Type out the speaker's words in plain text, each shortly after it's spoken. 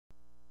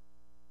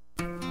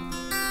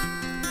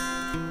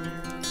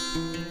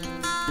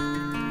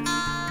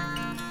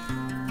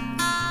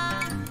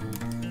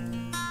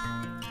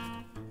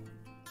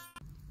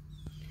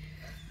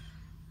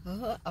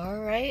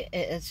Alright,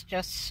 it is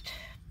just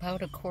about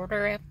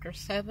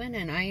 7:15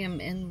 and I am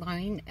in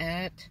line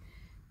at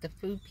the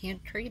food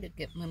pantry to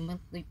get my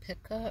monthly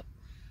pickup.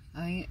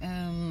 I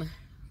am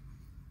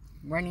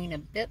running a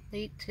bit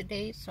late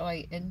today, so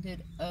I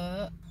ended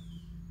up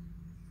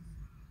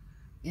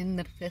in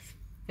the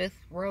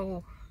fifth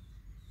row,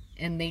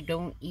 and they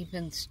don't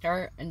even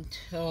start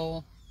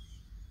until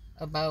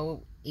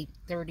about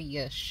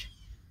 8:30ish.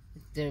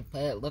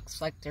 But it looks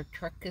like their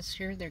truck is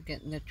here. They're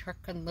getting the truck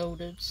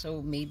unloaded,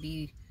 so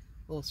maybe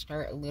we'll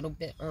start a little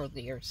bit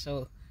earlier.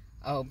 So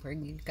I'll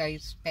bring you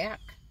guys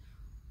back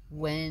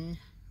when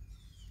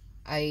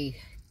I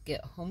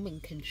get home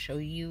and can show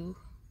you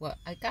what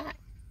I got.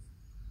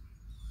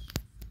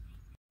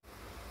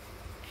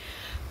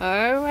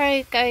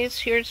 Alright guys,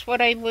 here's what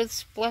I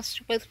was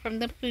blessed with from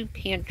the food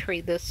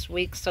pantry this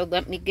week. So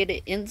let me get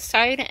it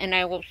inside and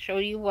I will show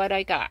you what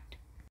I got.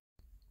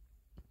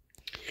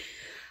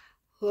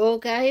 Well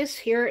guys,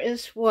 here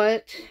is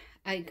what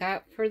I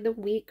got for the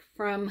week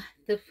from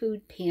the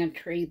food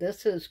pantry.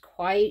 This is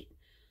quite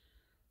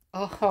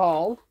a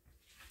haul.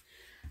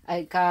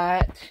 I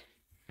got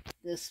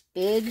this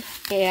big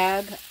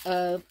bag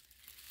of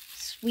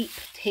sweet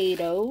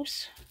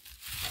potatoes.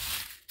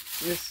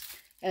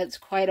 That's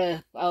quite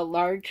a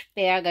large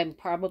bag. I'm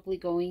probably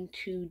going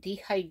to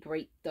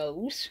dehydrate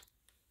those.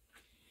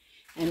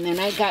 And then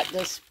I got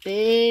this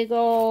big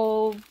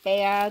old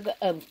bag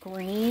of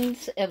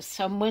greens. If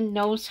someone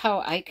knows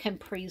how I can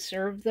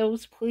preserve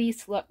those,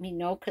 please let me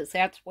know, because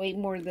that's way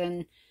more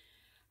than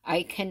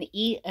I can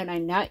eat. And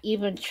I'm not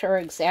even sure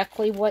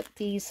exactly what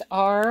these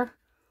are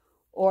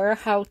or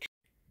how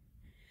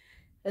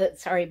to...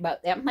 sorry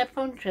about that. My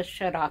phone just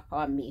shut off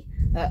on me.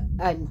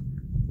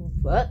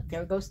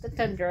 There goes the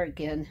thunder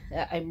again.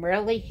 I'm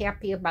really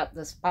happy about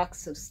this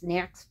box of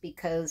snacks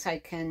because I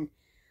can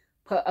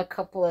put a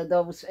couple of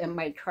those in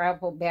my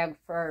travel bag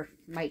for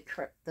my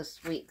trip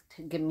this week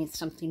to give me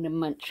something to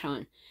munch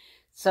on.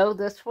 So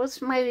this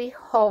was my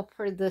haul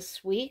for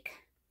this week.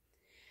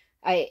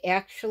 I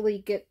actually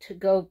get to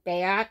go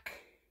back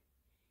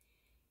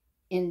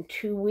in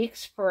 2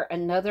 weeks for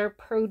another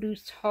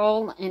produce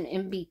haul, and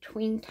in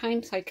between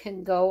times I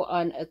can go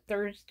on a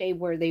Thursday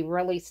where they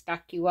really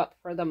stock you up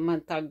for the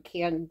month on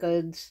canned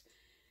goods,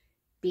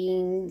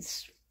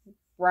 beans,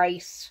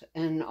 rice,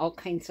 and all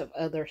kinds of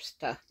other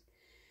stuff.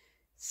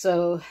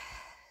 So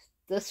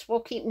this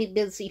will keep me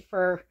busy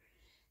for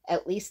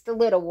at least a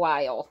little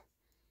while.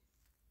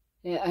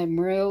 I'm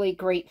really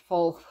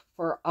grateful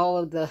for all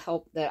of the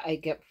help that I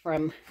get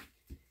from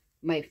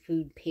my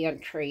food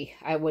pantry.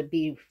 I would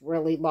be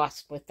really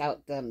lost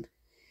without them.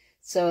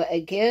 So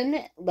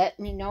again, let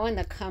me know in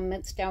the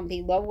comments down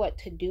below what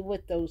to do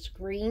with those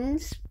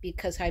greens,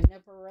 because I've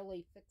never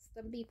really fixed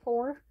them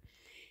before.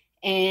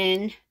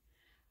 And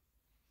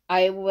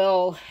I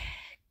will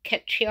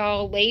catch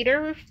y'all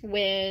later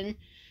when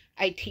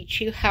I teach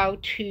you how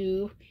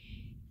to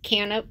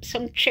can up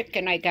some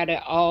chicken. I got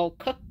it all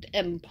cooked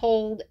and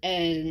pulled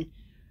and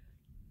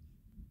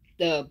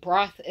the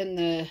broth in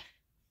the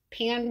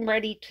pan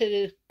ready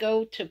to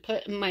go to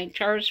put in my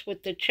jars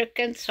with the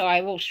chicken. So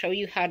I will show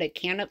you how to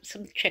can up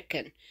some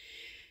chicken.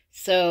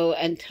 So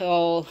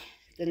until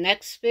the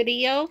next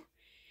video,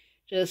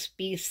 just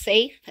be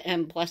safe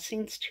and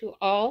blessings to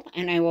all,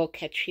 and I will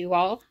catch you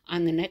all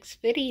on the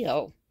next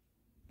video.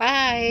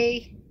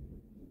 Bye!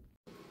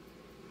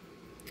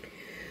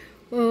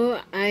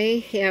 Well,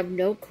 I have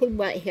no clue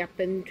what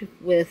happened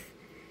with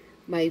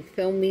my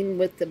filming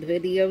with the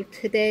video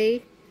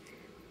today,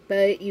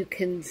 but you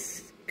could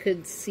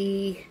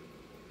see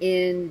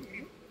in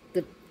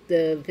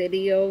the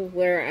video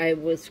where I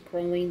was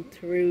scrolling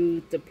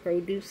through the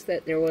produce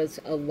that there was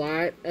a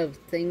lot of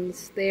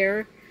things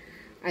there.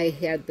 I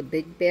had the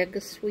big bag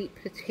of sweet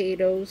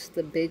potatoes,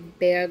 the big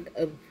bag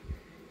of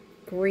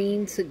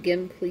greens.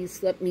 Again,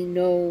 please let me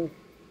know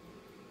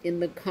in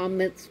the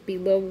comments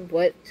below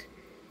what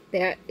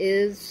that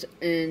is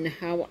and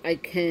how I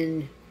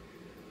can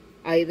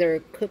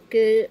either cook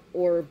it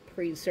or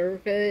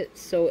preserve it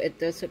so it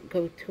doesn't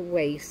go to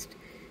waste.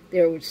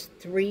 There was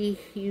 3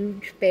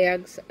 huge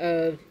bags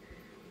of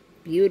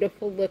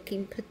beautiful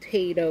looking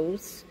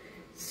potatoes,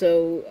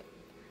 so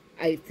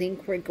I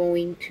think we're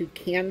going to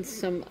can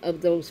some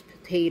of those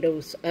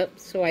potatoes up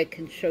so I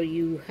can show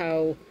you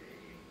how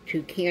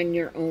to can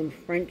your own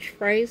French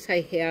fries.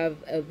 I have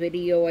a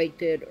video I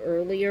did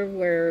earlier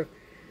where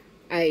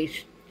I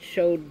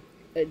showed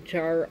a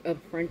jar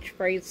of French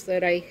fries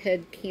that I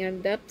had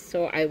canned up,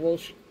 so I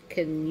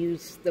can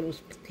use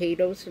those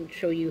potatoes and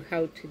show you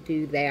how to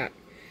do that.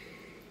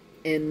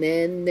 And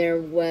then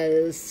there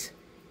was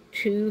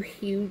 2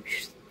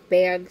 huge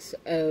bags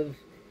of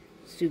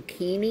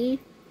zucchini,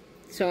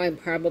 so I'm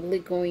probably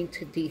going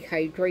to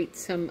dehydrate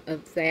some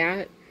of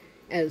that,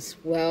 as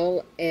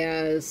well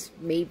as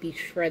maybe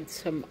shred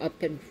some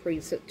up and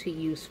freeze it to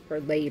use for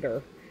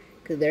later,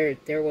 because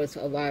there was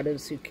a lot of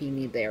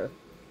zucchini there.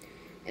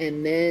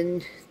 And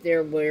then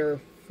there were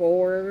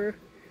 4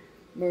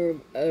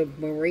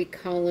 Marie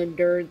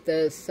Callender,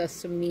 the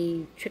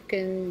sesame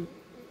chicken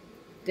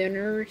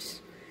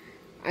dinners.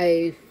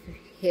 I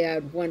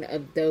had one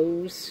of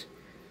those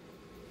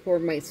for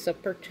my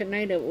supper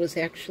tonight. It was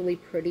actually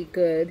pretty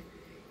good.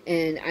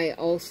 And I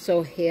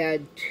also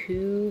had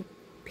 2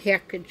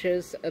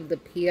 packages of the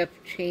P.F.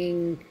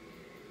 Chang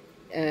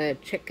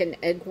chicken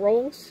egg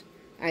rolls.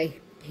 I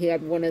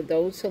had one of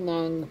those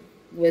along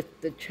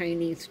with the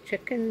Chinese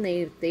chicken.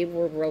 They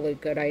were really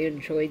good. I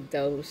enjoyed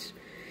those.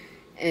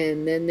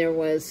 And then there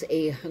was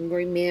a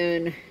Hungry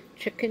Man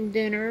chicken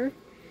dinner.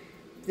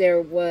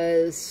 There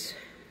was,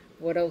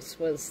 what else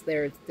was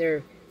there?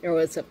 There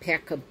was a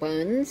pack of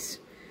buns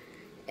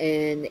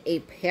and a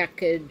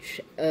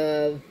package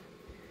of,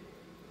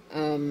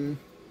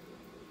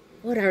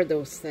 what are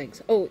those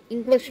things? Oh,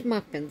 English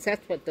muffins.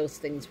 That's what those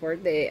things were.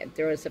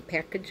 There was a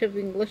package of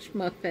English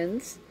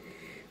muffins,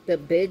 the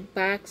big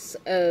box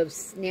of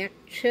snack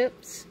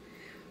chips,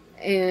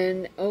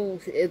 and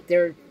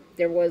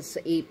there was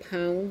a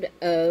pound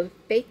of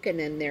bacon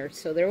in there.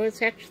 So there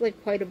was actually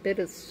quite a bit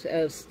of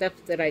stuff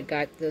that I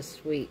got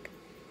this week.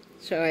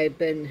 So I've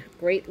been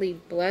greatly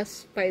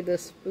blessed by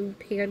this food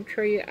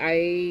pantry.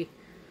 I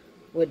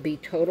would be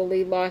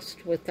totally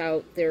lost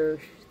without their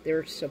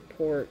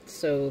support.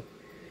 So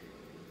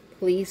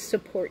please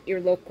support your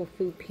local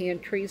food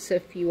pantries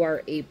if you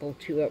are able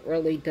to. It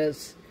really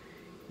does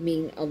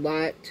mean a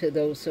lot to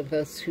those of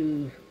us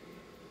who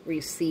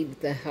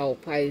received the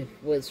help. I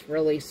was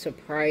really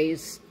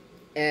surprised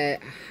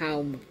at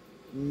how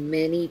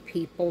many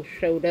people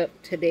showed up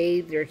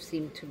today. There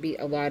seemed to be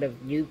a lot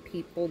of new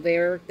people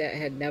there that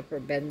had never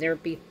been there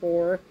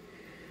before.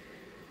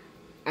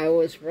 I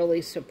was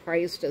really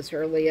surprised as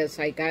early as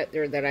I got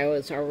there that I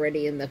was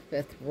already in the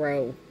 5th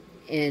row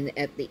and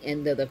at the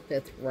end of the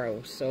 5th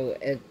row. So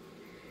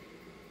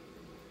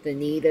the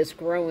need is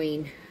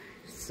growing.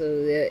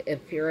 So that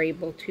if you're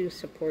able to,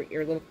 support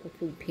your local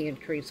food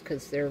pantries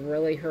because they're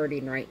really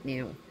hurting right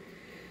now.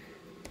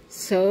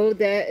 So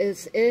that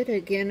is it.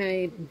 Again,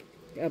 I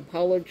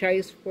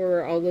apologize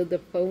for all of the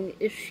phone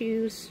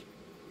issues.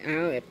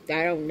 I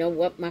don't know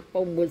what my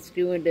phone was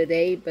doing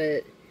today,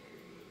 but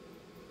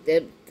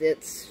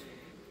it's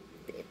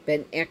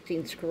been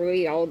acting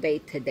screwy all day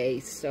today,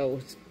 so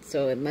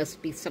it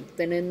must be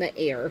something in the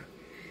air.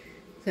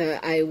 So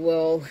I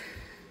will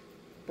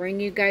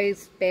bring you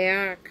guys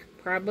back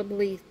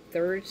probably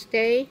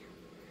Thursday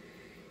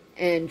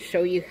and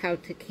show you how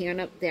to can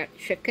up that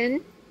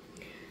chicken.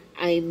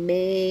 I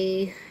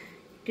may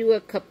do a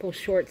couple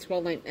shorts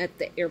while I'm at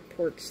the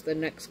airports the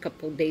next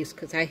couple days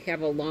because I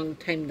have a long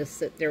time to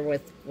sit there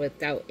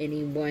without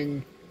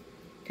anyone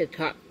to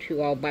talk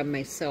to all by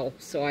myself.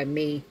 So I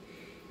may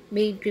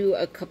do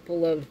a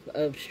couple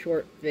of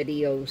short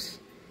videos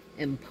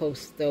and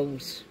post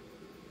those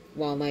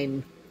while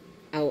I'm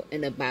out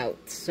and about.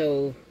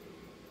 So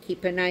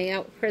keep an eye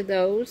out for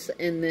those.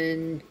 And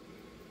then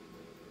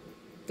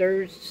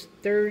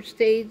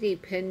Thursday,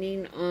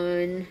 depending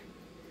on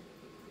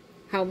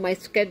how my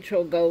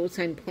schedule goes,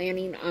 I'm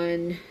planning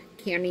on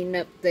canning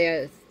up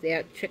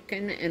that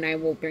chicken, and I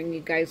will bring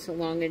you guys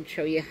along and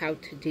show you how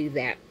to do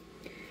that.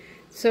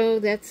 So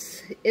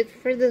that's it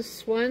for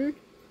this one.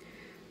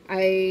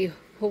 I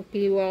hope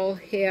you all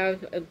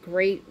have a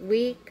great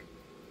week.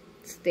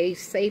 Stay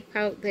safe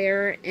out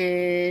there,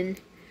 and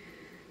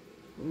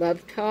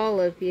love to all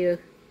of you.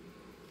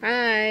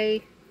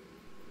 Bye.